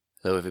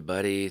Hello,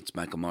 everybody. It's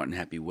Michael Martin.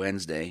 Happy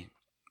Wednesday.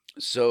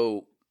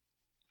 So,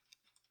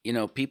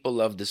 people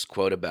love this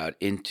quote about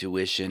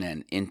intuition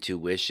and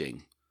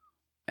intuition.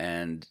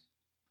 And,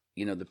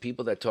 the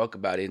people that talk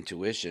about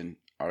intuition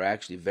are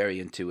actually very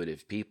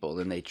intuitive people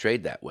and they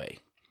trade that way.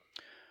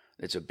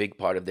 It's a big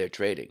part of their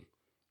trading.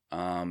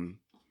 Um,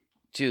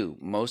 Two,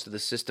 most of the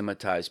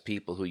systematized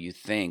people who you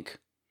think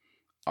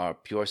are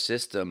pure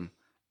system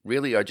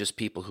really are just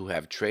people who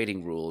have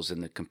trading rules,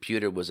 and the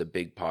computer was a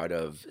big part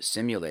of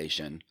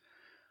simulation,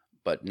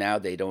 but now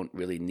they don't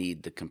really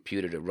need the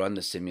computer to run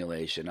the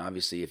simulation.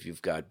 Obviously, if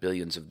you've got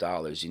billions of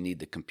dollars, you need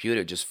the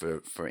computer just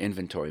for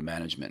inventory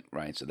management,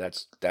 right? So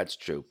that's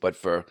true. But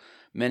for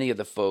many of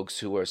the folks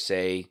who are,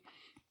 say,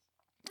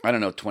 I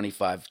don't know,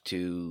 25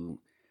 to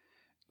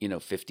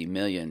 50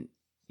 million,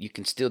 you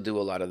can still do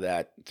a lot of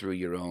that through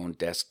your own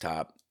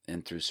desktop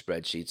and through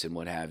spreadsheets and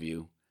what have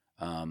you.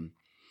 Um,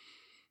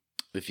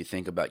 if you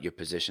think about your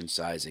position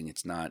sizing,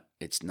 it's not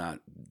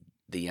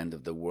the end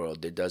of the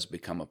world. There does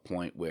become a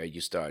point where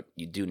you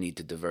do need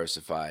to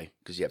diversify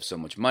because you have so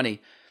much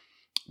money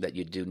that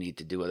you do need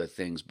to do other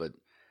things, but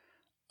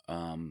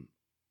um,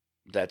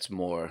 that's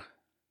more.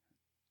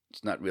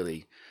 It's not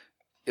really.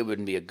 It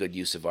wouldn't be a good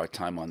use of our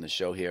time on the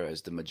show here,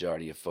 as the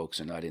majority of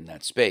folks are not in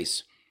that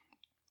space.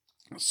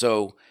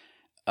 So,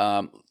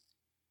 um,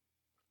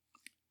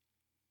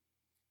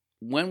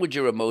 when would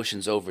your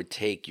emotions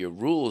overtake your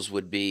rules?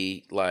 Would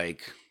be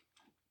like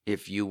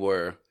if you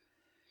were.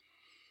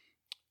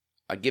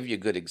 I'll give you a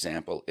good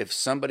example. If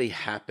somebody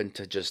happened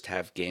to just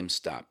have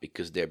GameStop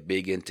because they're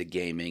big into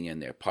gaming and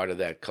they're part of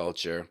that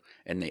culture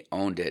and they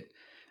owned it,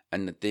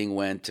 and the thing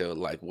went to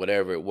like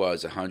whatever it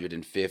was,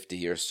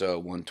 150 or so,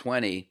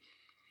 120,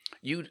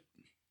 you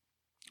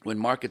when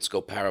markets go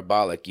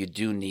parabolic, you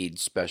do need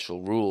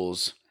special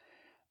rules,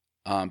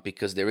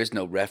 because there is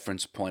no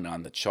reference point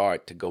on the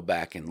chart to go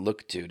back and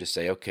look to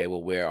say, okay,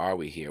 well, where are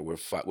we here?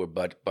 We're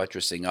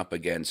buttressing up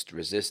against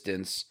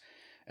resistance,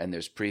 and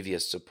there's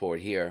previous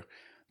support here.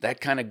 That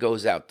kind of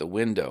goes out the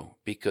window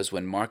because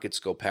when markets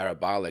go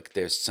parabolic,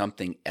 there's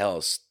something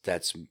else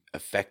that's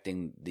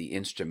affecting the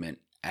instrument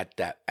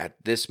at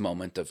this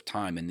moment of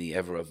time, in the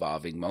ever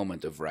evolving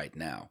moment of right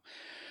now.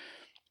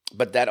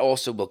 But that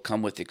also will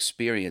come with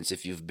experience.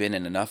 If you've been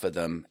in enough of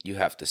them, you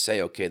have to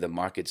say, okay, the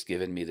market's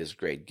given me this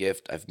great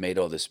gift. I've made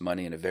all this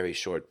money in a very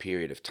short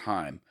period of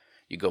time.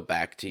 You go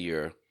back to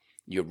your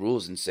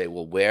rules and say,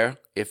 well, where,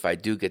 if I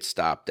do get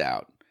stopped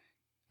out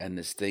and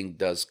this thing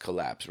does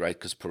collapse, right?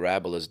 Because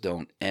parabolas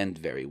don't end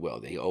very well.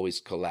 They always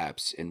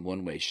collapse in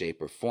one way,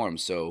 shape, or form.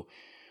 So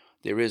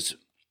there is,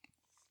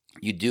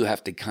 you do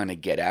have to kind of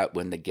get out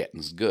when the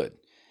getting's good.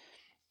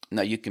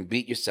 Now, you can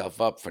beat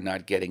yourself up for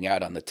not getting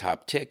out on the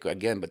top tick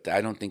again, but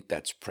I don't think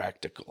that's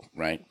practical,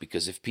 right?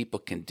 Because if people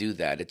can do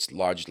that, it's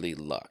largely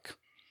luck,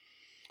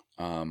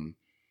 um,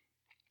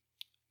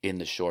 in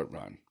the short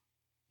run.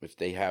 If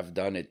they have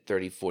done it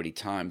 30, 40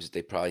 times,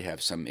 they probably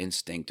have some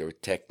instinct or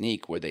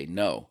technique where they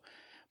know.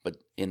 But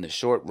in the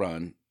short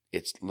run,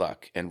 it's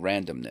luck and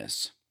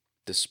randomness,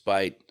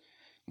 despite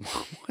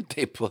what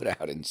they put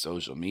out in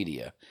social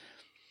media.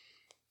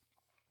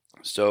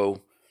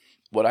 So,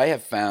 what I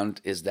have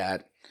found is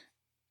that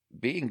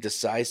being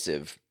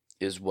decisive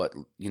is what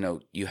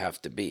you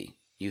have to be.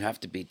 You have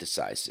to be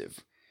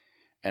decisive.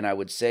 And I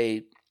would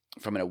say,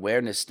 from an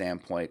awareness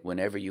standpoint,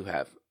 whenever you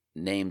have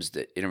names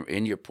that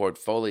in your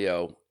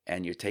portfolio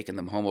and you're taking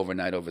them home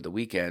overnight over the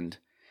weekend,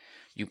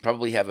 you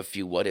probably have a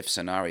few what if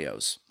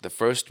scenarios. The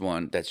first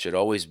one that should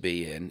always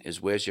be in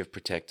is, where's your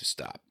protective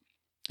stop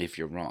if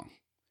you're wrong?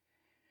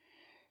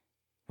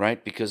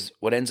 Right? Because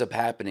what ends up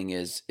happening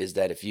is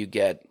that if you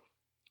get,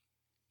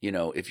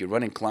 if you're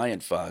running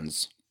client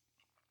funds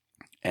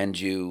and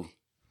you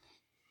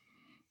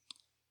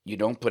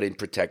don't put in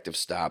protective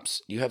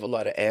stops, you have a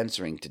lot of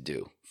answering to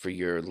do for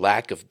your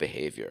lack of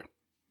behavior.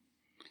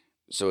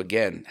 So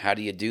again, how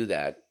do you do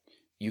that?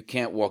 You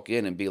can't walk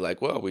in and be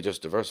like, well, we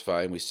just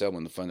diversify and we sell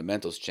when the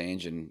fundamentals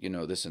change and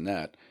this and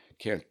that.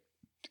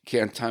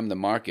 Can't time the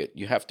market.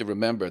 You have to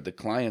remember the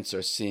clients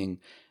are seeing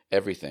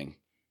everything.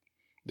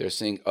 They're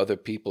seeing other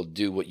people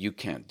do what you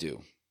can't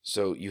do.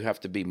 So you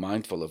have to be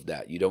mindful of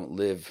that. You don't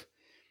live,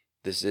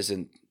 this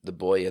isn't the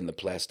boy in the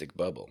plastic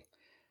bubble,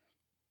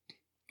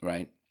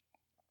 right?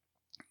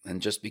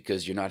 And just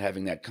because you're not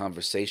having that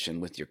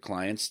conversation with your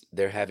clients,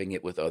 they're having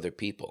it with other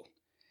people,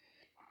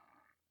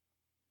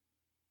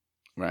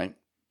 right?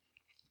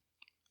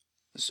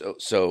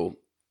 So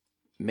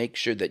make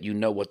sure that you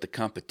know what the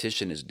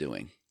competition is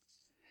doing,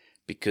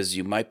 because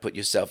you might put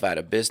yourself out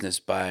of business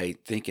by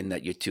thinking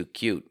that you're too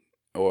cute,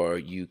 or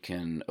you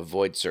can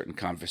avoid certain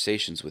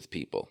conversations with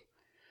people.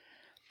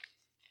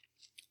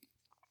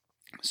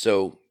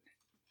 So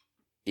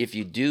if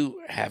you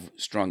do have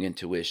strong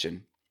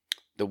intuition,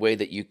 the way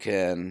that you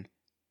can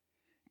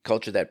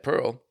culture that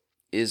pearl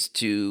is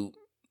to,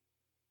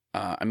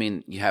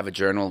 you have a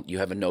journal, you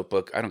have a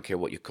notebook. I don't care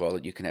what you call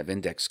it. You can have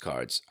index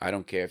cards. I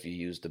don't care if you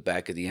use the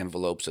back of the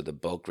envelopes or the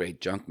bulk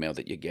rate junk mail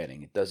that you're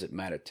getting. It doesn't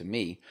matter to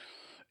me.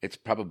 It's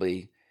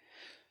probably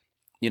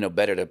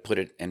better to put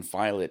it and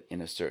file it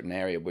in a certain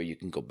area where you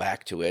can go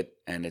back to it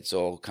and it's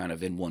all kind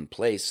of in one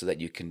place so that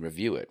you can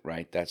review it,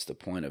 right? That's the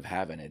point of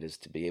having it, is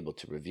to be able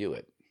to review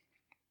it.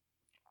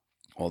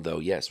 Although,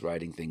 yes,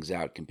 writing things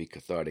out can be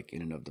cathartic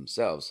in and of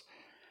themselves.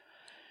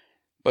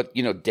 But,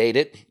 date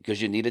it,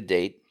 because you need a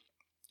date.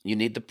 You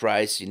need the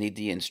price, you need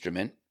the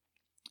instrument,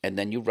 and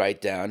then you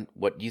write down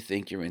what you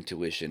think your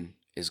intuition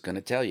is going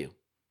to tell you.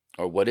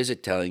 Or what is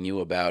it telling you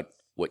about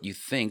what you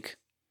think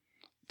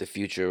the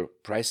future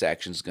price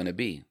action is going to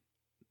be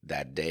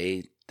that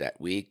day, that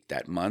week,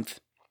 that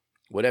month,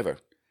 whatever.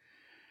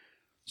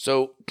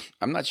 So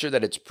I'm not sure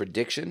that it's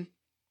prediction,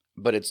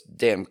 but it's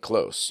damn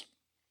close.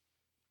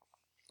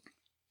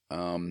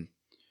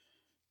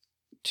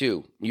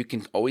 2, you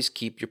can always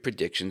keep your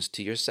predictions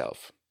to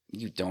yourself.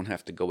 You don't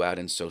have to go out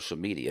in social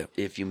media.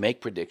 If you make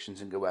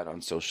predictions and go out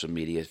on social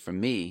media, for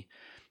me,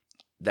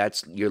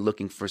 you're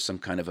looking for some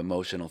kind of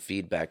emotional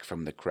feedback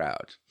from the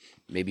crowd.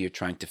 Maybe you're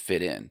trying to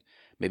fit in.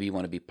 Maybe you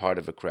want to be part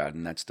of a crowd,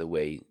 and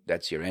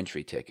that's your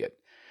entry ticket.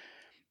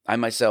 I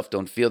myself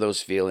don't feel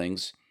those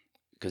feelings,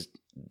 because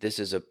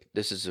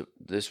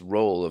this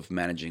role of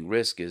managing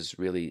risk is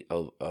really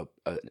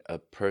a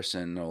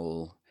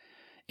personal,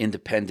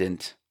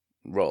 independent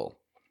role.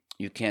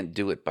 You can't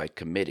do it by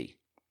committee,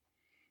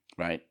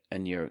 right?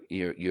 And your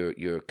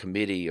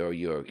committee, or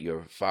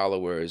your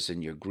followers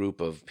and your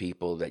group of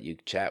people that you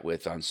chat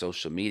with on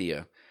social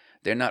media,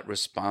 they're not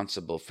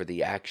responsible for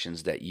the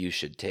actions that you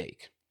should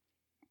take.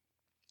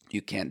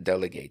 You can't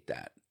delegate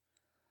that.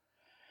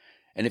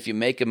 And if you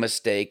make a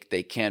mistake,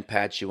 they can't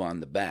pat you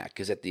on the back,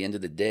 because at the end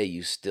of the day,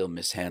 you still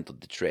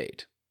mishandled the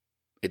trade.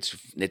 It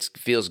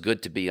feels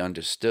good to be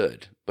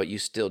understood, but you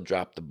still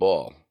dropped the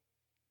ball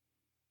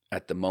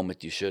at the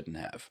moment you shouldn't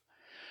have.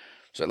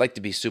 So I'd like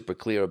to be super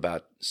clear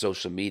about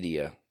social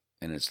media.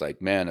 And it's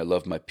like, man, I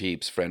love my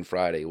peeps, Friend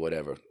Friday,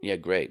 whatever. Yeah,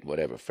 great,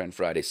 whatever. Friend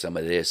Friday, some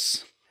of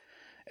this.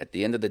 At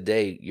the end of the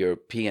day, your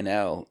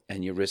P&L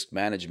and your risk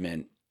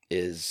management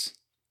is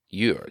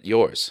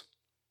yours.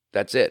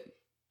 That's it.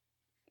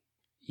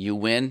 You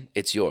win,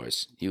 it's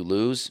yours. You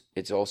lose,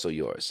 it's also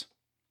yours.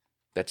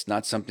 That's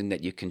not something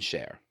that you can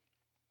share.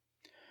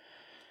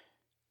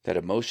 That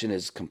emotion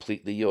is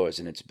completely yours,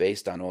 and it's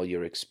based on all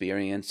your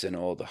experience and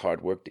all the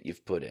hard work that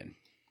you've put in.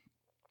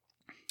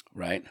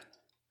 Right?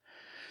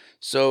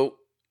 So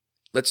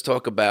let's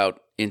talk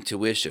about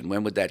intuition.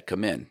 When would that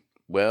come in?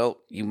 Well,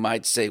 you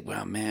might say,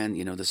 well, man,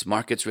 this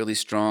market's really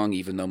strong.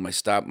 Even though my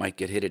stop might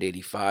get hit at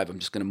 85, I'm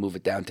just going to move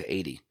it down to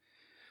 80.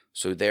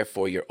 So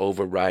therefore, you're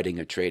overriding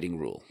a trading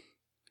rule.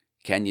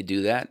 Can you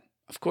do that?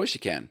 Of course you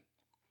can.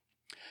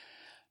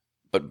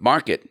 But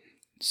market,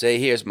 say,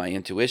 here's my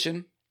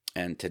intuition,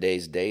 and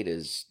today's date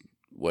is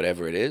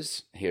whatever it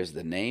is. Here's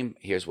the name.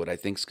 Here's what I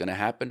think is going to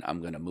happen.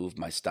 I'm going to move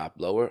my stop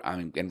lower.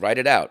 And write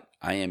it out.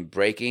 I am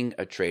breaking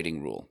a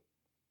trading rule.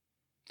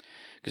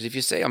 Because if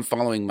you say I'm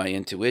following my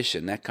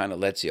intuition, that kind of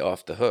lets you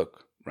off the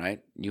hook,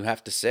 right? You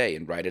have to say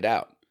and write it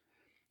out.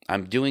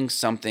 I'm doing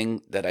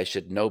something that I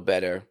should know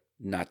better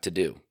not to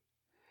do.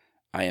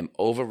 I am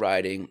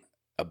overriding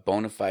a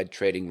bona fide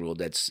trading rule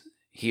that's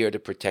here to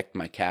protect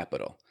my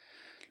capital.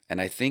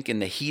 And I think in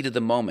the heat of the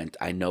moment,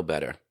 I know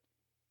better.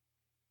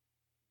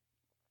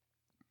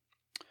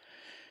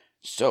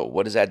 So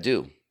what does that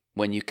do?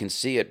 When you can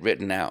see it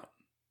written out,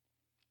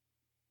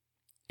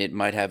 it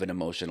might have an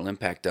emotional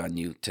impact on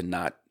you to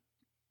not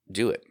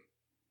do it.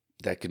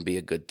 That can be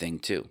a good thing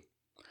too.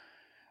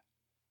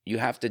 You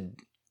have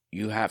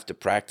to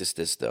practice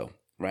this though,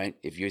 right?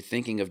 If you're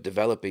thinking of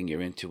developing your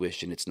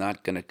intuition, it's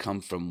not going to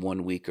come from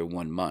 1 week or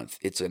 1 month.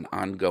 It's an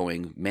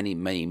ongoing,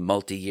 many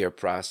multi-year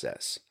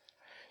process.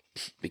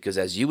 Because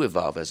as you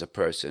evolve as a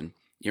person,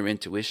 your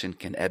intuition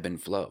can ebb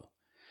and flow.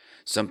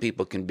 Some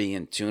people can be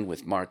in tune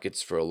with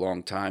markets for a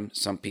long time.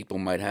 Some people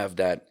might have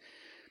that,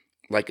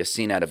 like a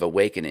scene out of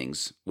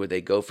Awakenings, where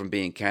they go from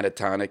being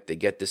catatonic, they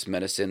get this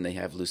medicine, they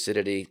have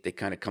lucidity, they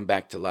kind of come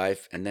back to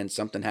life, and then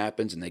something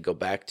happens and they go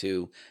back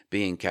to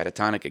being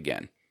catatonic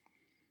again.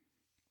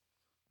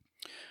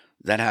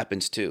 That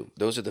happens too.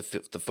 Those are the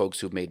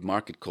folks who made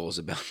market calls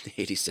about the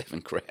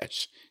 87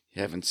 crash.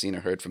 You haven't seen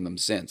or heard from them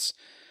since.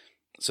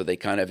 So they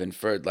kind of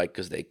inferred, like,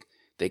 because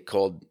they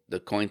called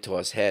the coin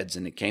toss heads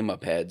and it came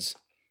up heads,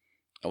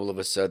 all of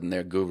a sudden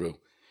they're guru.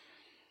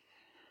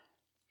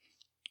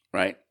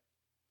 Right?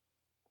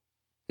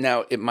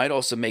 Now, it might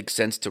also make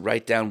sense to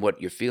write down what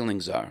your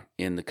feelings are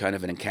in the kind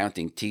of an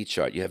accounting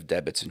T-chart. You have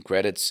debits and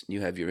credits,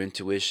 you have your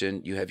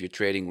intuition, you have your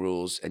trading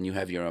rules, and you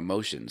have your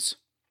emotions.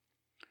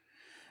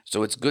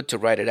 So it's good to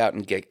write it out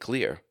and get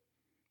clear,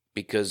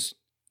 because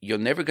you're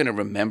never going to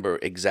remember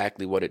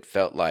exactly what it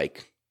felt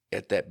like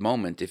at that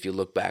moment if you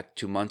look back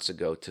 2 months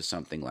ago to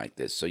something like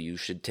this. So you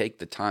should take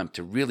the time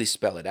to really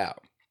spell it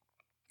out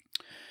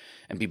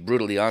and be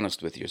brutally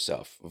honest with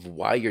yourself of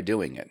why you're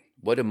doing it,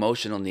 what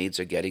emotional needs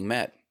are getting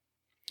met.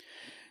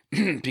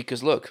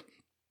 Because look,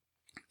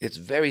 it's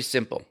very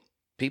simple.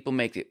 People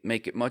make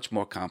it much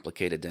more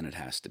complicated than it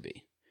has to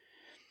be.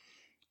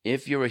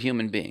 If you're a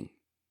human being,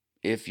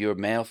 if you're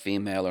male,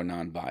 female, or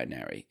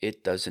non-binary,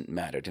 it doesn't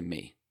matter to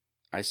me.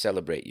 I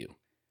celebrate you.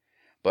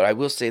 But I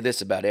will say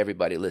this about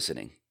everybody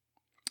listening.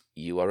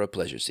 You are a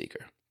pleasure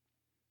seeker.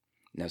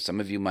 Now, some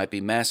of you might be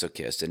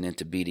masochists and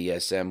into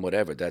BDSM,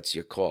 whatever, that's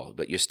your call,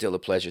 but you're still a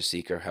pleasure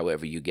seeker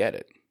however you get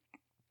it.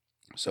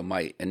 So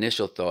my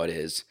initial thought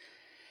is,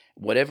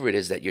 whatever it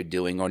is that you're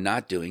doing or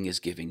not doing is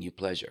giving you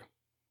pleasure.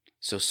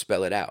 So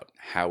spell it out.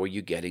 How are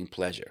you getting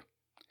pleasure?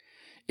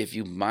 If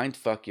you mind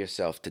fuck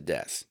yourself to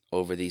death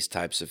over these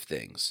types of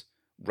things,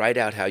 write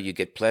out how you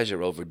get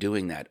pleasure over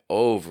doing that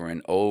over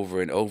and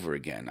over and over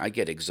again. I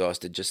get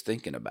exhausted just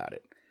thinking about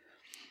it.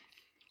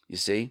 You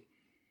see?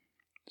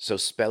 So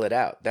spell it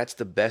out. That's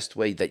the best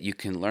way that you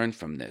can learn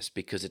from this,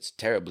 because it's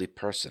terribly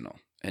personal.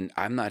 And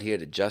I'm not here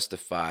to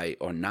justify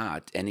or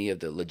not any of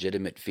the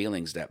legitimate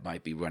feelings that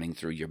might be running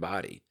through your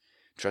body.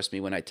 Trust me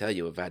when I tell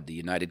you, I've had the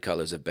United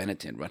Colors of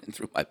Benetton running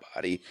through my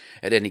body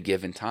at any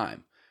given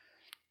time.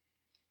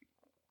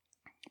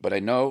 But I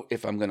know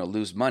if I'm going to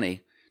lose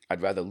money,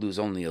 I'd rather lose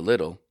only a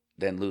little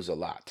than lose a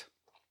lot.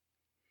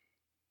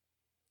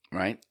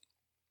 Right?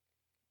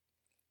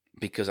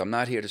 Because I'm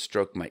not here to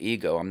stroke my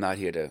ego. I'm not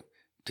here to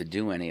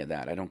do any of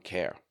that. I don't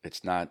care.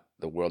 It's not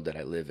the world that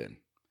I live in.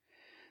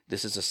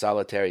 This is a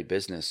solitary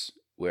business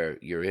where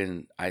you're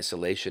in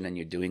isolation and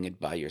you're doing it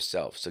by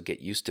yourself. So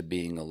get used to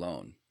being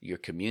alone. Your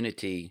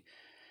community,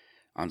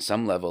 on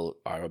some level,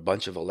 are a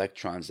bunch of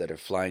electrons that are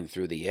flying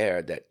through the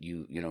air that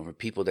you know, for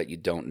people that you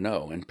don't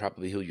know and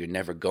probably who you're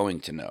never going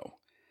to know.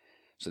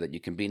 So that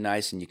you can be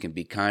nice and you can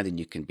be kind and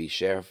you can be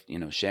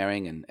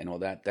sharing and all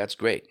that. That's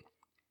great.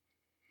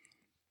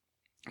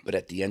 But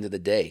at the end of the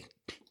day,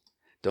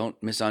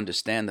 don't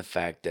misunderstand the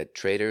fact that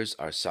traders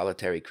are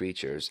solitary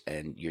creatures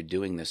and you're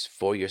doing this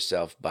for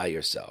yourself, by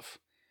yourself.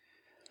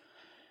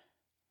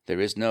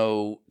 There is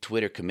no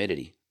Twitter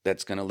committee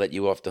that's going to let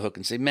you off the hook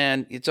and say,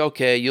 man, it's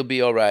okay, you'll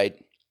be all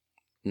right.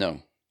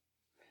 No.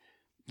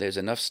 There's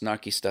enough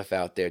snarky stuff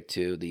out there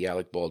too, the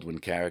Alec Baldwin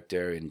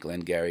character in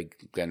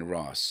Glenn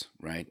Ross,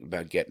 right?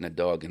 About getting a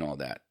dog and all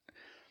that.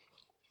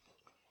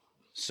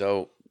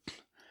 So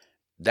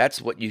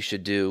that's what you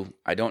should do.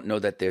 I don't know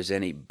that there's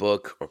any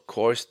book or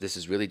course. This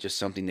is really just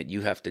something that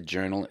you have to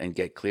journal and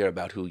get clear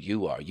about who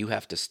you are. You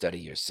have to study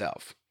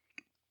yourself.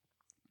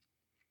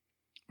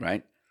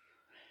 Right?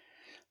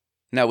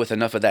 Now, with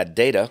enough of that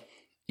data,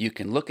 you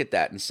can look at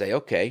that and say,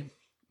 okay,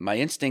 my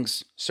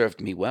instincts served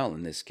me well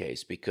in this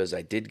case because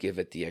I did give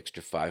it the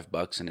extra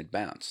 $5 and it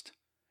bounced.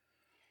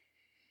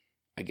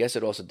 I guess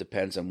it also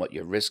depends on what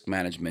your risk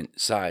management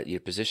size, your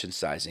position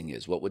sizing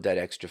is. What would that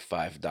extra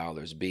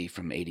 $5 be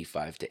from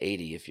 85 to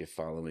 80 if you're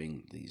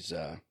following these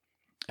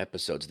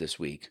episodes this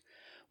week?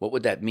 What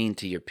would that mean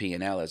to your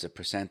P&L as a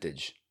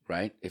percentage,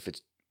 right? If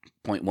it's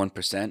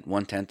 0.1%,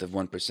 1/10 of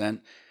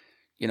 1%,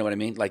 you know what I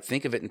mean? Like,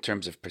 think of it in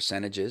terms of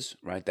percentages,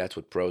 right? That's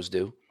what pros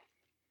do.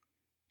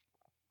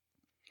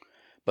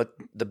 But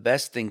the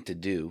best thing to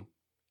do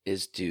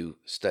is to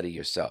study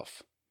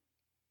yourself,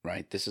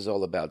 right? This is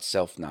all about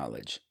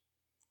self-knowledge.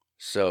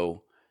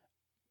 So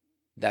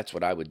that's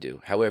what I would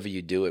do. However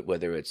you do it,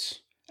 whether it's,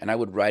 and I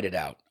would write it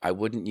out. I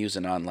wouldn't use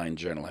an online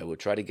journal. I would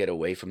try to get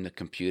away from the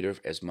computer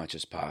as much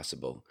as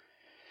possible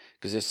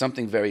because there's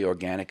something very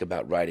organic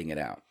about writing it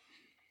out,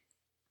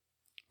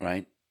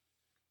 right?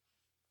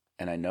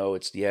 And I know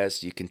it's,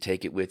 yes, you can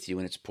take it with you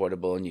and it's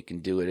portable and you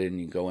can do it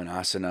and you go in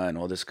asana and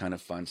all this kind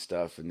of fun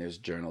stuff and there's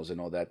journals and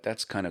all that.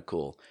 That's kind of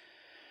cool.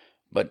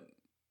 But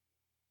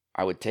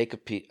I would take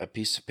a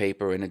piece of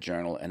paper and a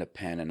journal and a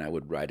pen and I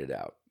would write it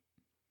out.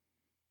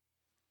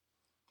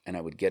 And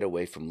I would get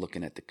away from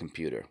looking at the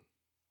computer.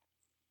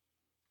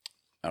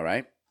 All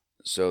right?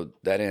 So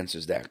that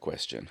answers that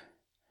question.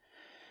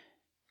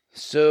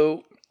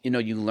 So,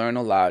 you learn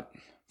a lot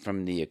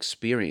from the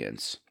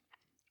experience.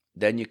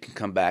 Then you can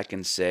come back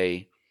and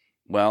say,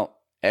 well,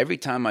 every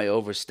time I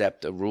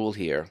overstepped a rule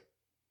here,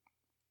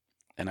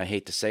 and I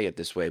hate to say it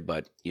this way,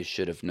 but you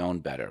should have known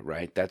better,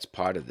 right? That's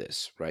part of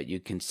this, right? You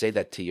can say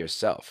that to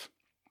yourself.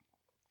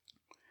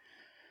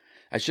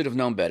 I should have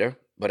known better,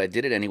 but I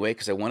did it anyway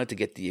because I wanted to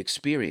get the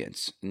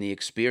experience. And the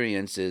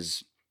experience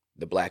is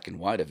the black and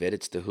white of it.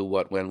 It's the who,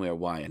 what, when, where,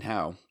 why, and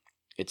how.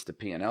 It's the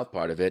P&L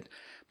part of it,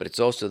 but it's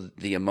also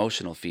the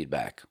emotional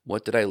feedback.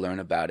 What did I learn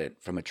about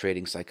it from a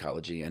trading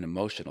psychology and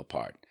emotional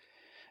part?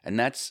 And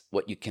that's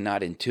what you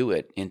cannot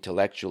intuit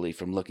intellectually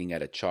from looking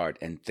at a chart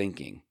and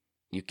thinking.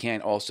 You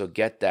can't also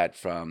get that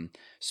from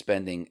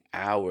spending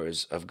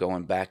hours of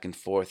going back and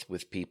forth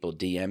with people,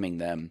 DMing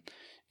them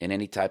in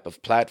any type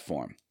of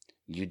platform.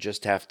 You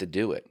just have to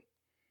do it.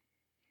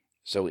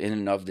 So in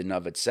and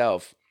of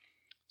itself,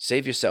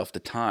 save yourself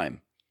the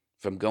time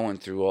from going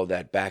through all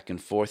that back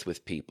and forth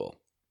with people.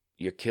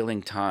 You're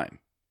killing time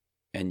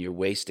and you're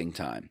wasting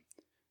time.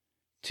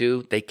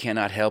 2, they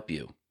cannot help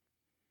you.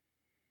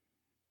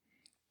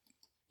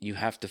 You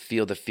have to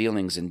feel the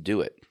feelings and do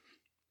it.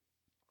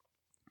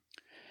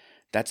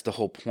 That's the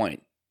whole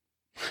point.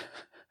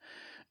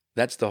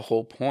 That's the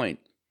whole point,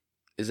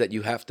 is that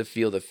you have to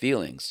feel the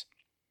feelings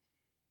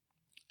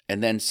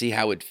and then see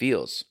how it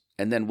feels.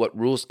 And then what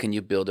rules can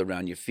you build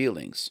around your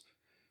feelings?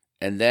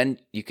 And then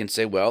you can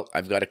say, well,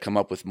 I've got to come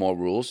up with more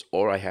rules,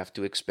 or I have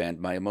to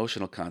expand my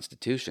emotional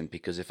constitution,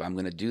 because if I'm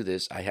going to do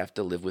this, I have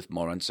to live with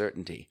more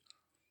uncertainty.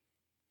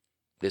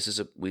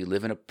 We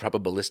live in a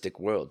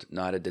probabilistic world,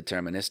 not a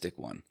deterministic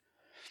one.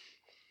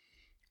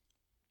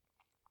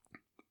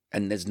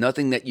 And there's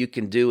nothing that you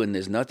can do, and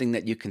there's nothing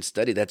that you can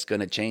study that's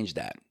going to change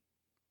that.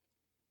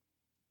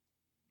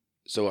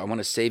 So I want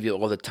to save you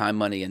all the time,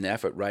 money, and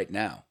effort right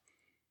now.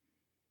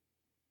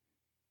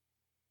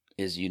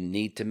 Is you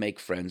need to make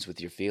friends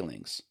with your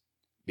feelings,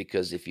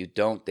 because if you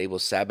don't, they will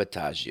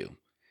sabotage you.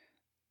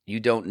 You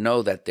don't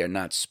know that they're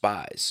not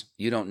spies.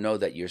 You don't know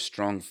that your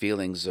strong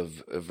feelings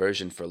of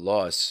aversion for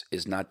loss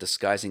is not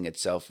disguising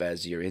itself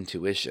as your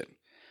intuition.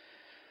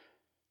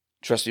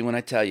 Trust me when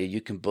I tell you, you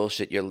can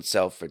bullshit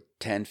yourself for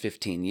 10,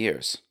 15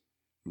 years,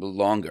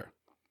 longer.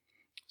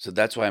 So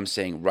that's why I'm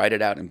saying write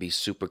it out and be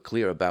super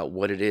clear about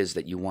what it is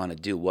that you want to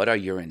do. What are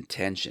your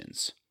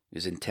intentions?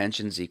 Because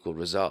intentions equal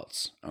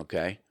results,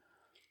 okay?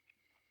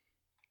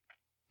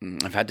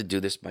 I've had to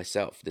do this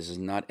myself. This is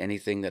not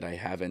anything that I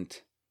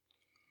haven't,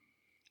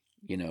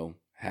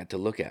 had to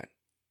look at.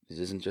 This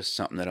isn't just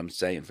something that I'm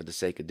saying for the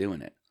sake of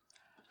doing it.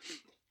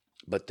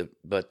 But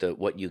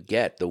what you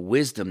get, the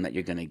wisdom that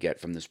you're going to get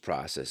from this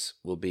process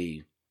will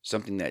be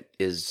something that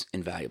is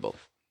invaluable.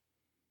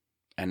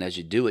 And as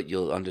you do it,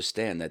 you'll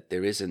understand that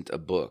there isn't a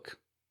book.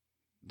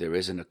 There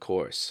isn't a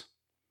course.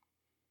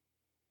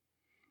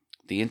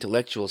 The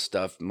intellectual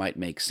stuff might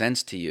make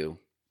sense to you,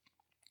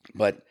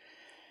 but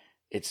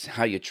it's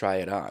how you try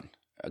it on.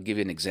 I'll give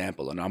you an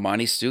example. An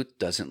Armani suit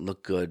doesn't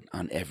look good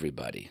on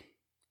everybody,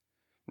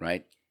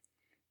 right?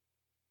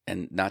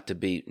 And not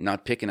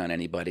picking on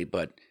anybody,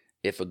 but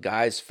if a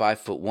guy's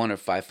 5'1" or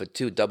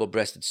 5'2",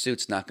 double-breasted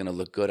suit's not going to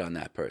look good on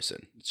that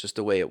person. It's just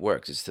the way it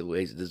works. It's the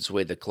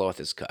way the cloth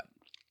is cut,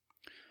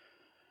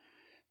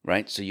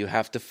 right? So you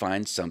have to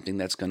find something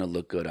that's going to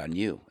look good on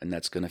you, and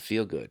that's going to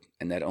feel good,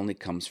 and that only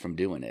comes from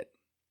doing it.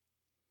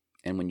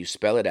 And when you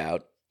spell it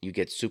out, you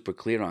get super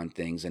clear on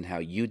things and how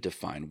you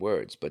define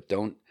words. But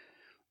don't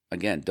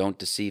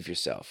deceive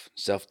yourself.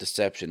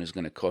 Self-deception is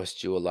going to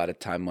cost you a lot of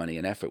time, money,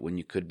 and effort when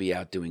you could be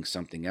out doing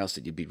something else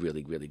that you'd be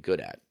really, really good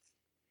at.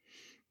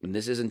 And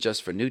this isn't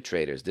just for new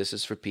traders. This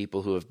is for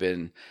people who have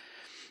been,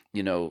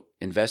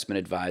 investment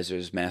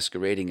advisors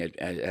masquerading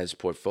as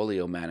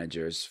portfolio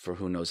managers for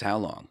who knows how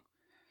long.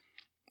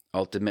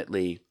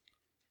 Ultimately,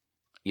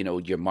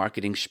 your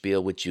marketing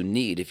spiel, which you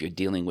need if you're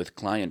dealing with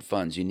client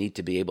funds, you need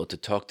to be able to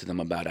talk to them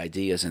about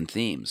ideas and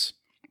themes.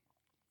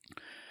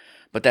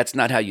 But that's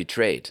not how you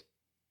trade,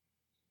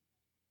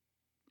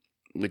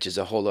 which is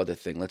a whole other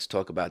thing. Let's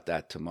talk about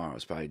that tomorrow.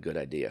 It's probably a good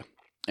idea.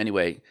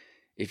 Anyway,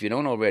 if you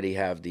don't already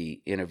have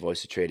the Inner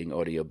Voice of Trading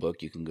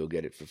audiobook, you can go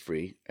get it for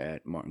free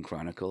at Martin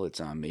Chronicle. It's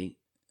on me.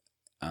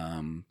 You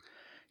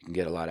can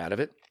get a lot out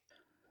of it.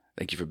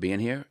 Thank you for being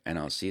here, and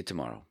I'll see you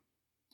tomorrow.